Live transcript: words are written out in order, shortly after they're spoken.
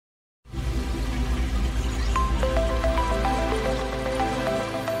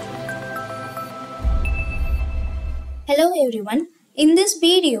Hello everyone. In this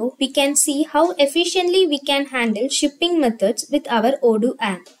video, we can see how efficiently we can handle shipping methods with our Odoo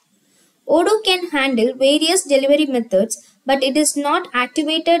app. Odoo can handle various delivery methods, but it is not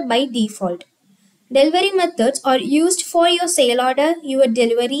activated by default. Delivery methods are used for your sale order, your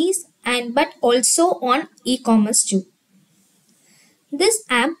deliveries, but also on e-commerce too. This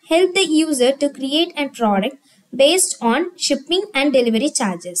app helps the user to create a product based on shipping and delivery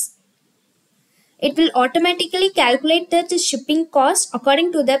charges. It will automatically calculate the shipping cost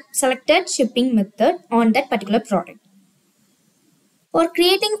according to the selected shipping method on that particular product. For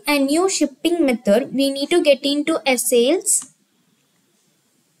creating a new shipping method, we need to get into a sales.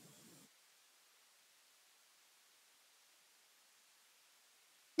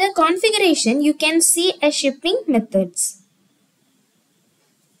 The configuration, you can see a shipping methods.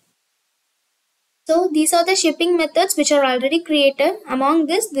 So these are the shipping methods which are already created. Among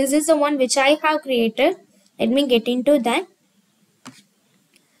this is the one which I have created. Let me get into that.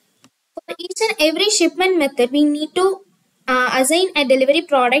 For each and every shipment method, we need to assign a delivery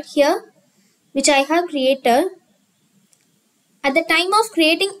product here, which I have created. At the time of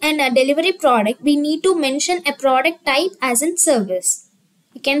creating a delivery product, we need to mention a product type as in service.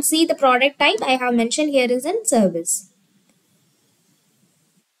 You can see the product type I have mentioned here is in service.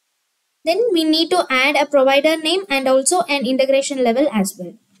 Then we need to add a provider name and also an integration level as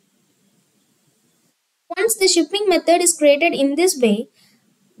well. Once the shipping method is created in this way,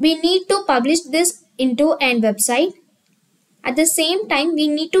 we need to publish this into a website. At the same time, we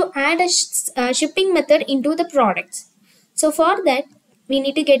need to add a shipping method into the products. So for that, we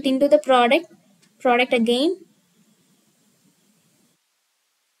need to get into the product again.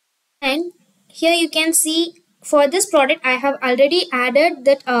 And here you can see for this product, I have already added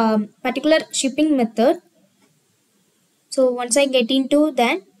that particular shipping method. So once I get into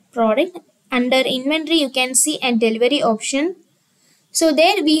that product, under inventory, you can see a delivery option. So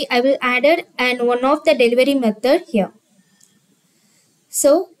there I will add one of the delivery method here.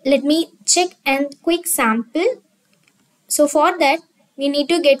 So let me check a quick sample. So for that, we need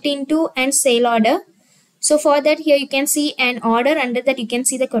to get into an sale order. So for that, here you can see an order. Under that, you can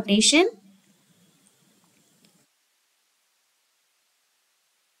see the quotation.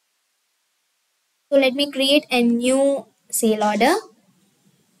 So let me create a new sale order.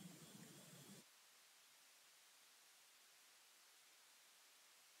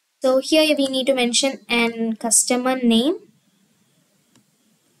 So here we need to mention an customer name.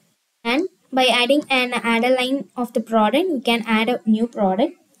 And by adding an add a line of the product, we can add a new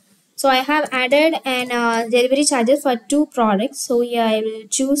product. So I have added an delivery charges for 2 products. So here I will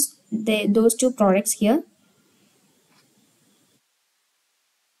choose those 2 products here.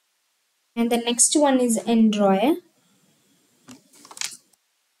 And the next one is in drawer.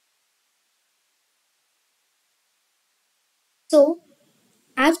 So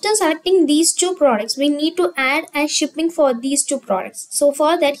after selecting these 2 products, we need to add a shipping for these 2 products. So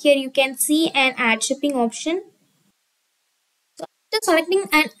for that, here you can see an add shipping option. So after selecting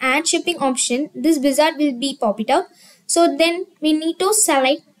an add shipping option, this wizard will be popped up. So then we need to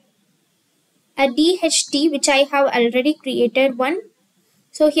select a DHT, which I have already created one.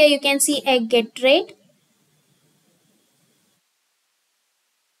 So here you can see a get rate.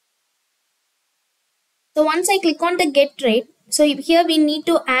 So once I click on the get rate, so here we need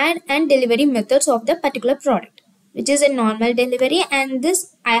to add and delivery methods of the particular product, which is a normal delivery, and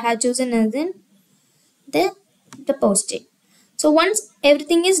this I have chosen as in the postage. So once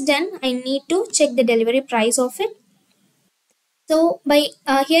everything is done, I need to check the delivery price of it. So by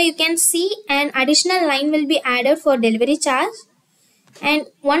here you can see an additional line will be added for delivery charge. And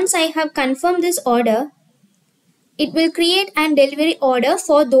once I have confirmed this order, it will create a delivery order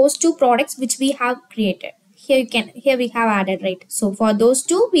for those 2 products which we have created. Here we have added, right? So for those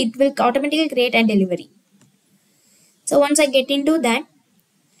 2, it will automatically create a delivery. So once I get into that,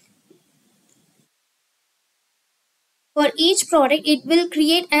 for each product, it will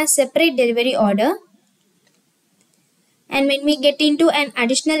create a separate delivery order. And when we get into an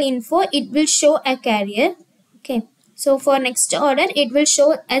additional info, it will show a carrier. Okay. So for next order, it will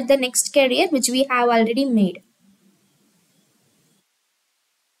show as the next carrier which we have already made.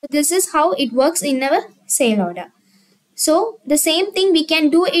 So this is how it works in our sale order. So the same thing we can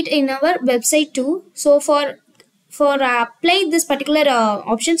do it in our website too. So for apply this particular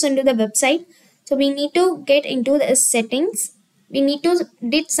options into the website, so we need to get into the settings. We need to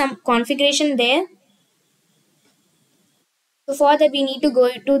did some configuration there. So for that, we need to go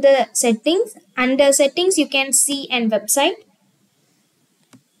to the settings. Under settings, you can see an website.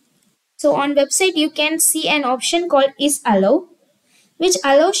 So on website, you can see an option called is allow, which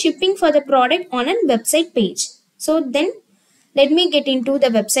allows shipping for the product on a website page. So then let me get into the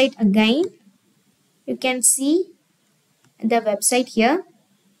website again. You can see the website here.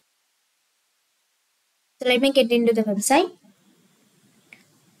 So let me get into the website.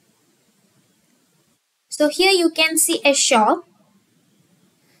 So here you can see a shop.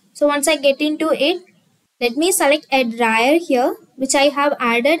 So once I get into it, let me select a dryer here, which I have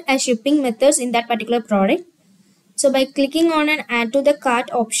added as shipping methods in that particular product. So by clicking on an add to the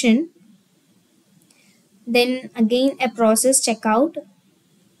cart option, then again a process checkout.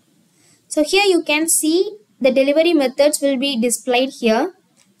 So here you can see the delivery methods will be displayed here.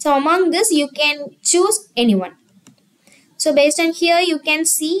 So among this you can choose anyone. So based on here you can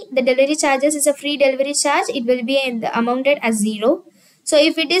see the delivery charges is a free delivery charge. It will be amounted as 0. So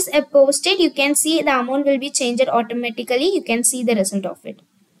if it is a posted, you can see the amount will be changed automatically. You can see the result of it.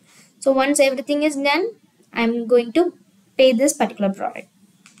 So once everything is done, I am going to pay this particular product.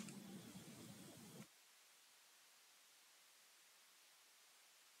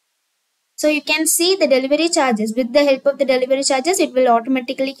 So you can see the delivery charges. With the help of the delivery charges, it will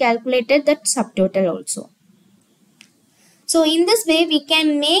automatically calculate that subtotal also. So in this way, we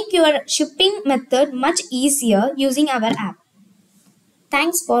can make your shipping method much easier using our app.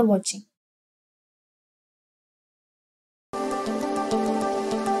 Thanks for watching.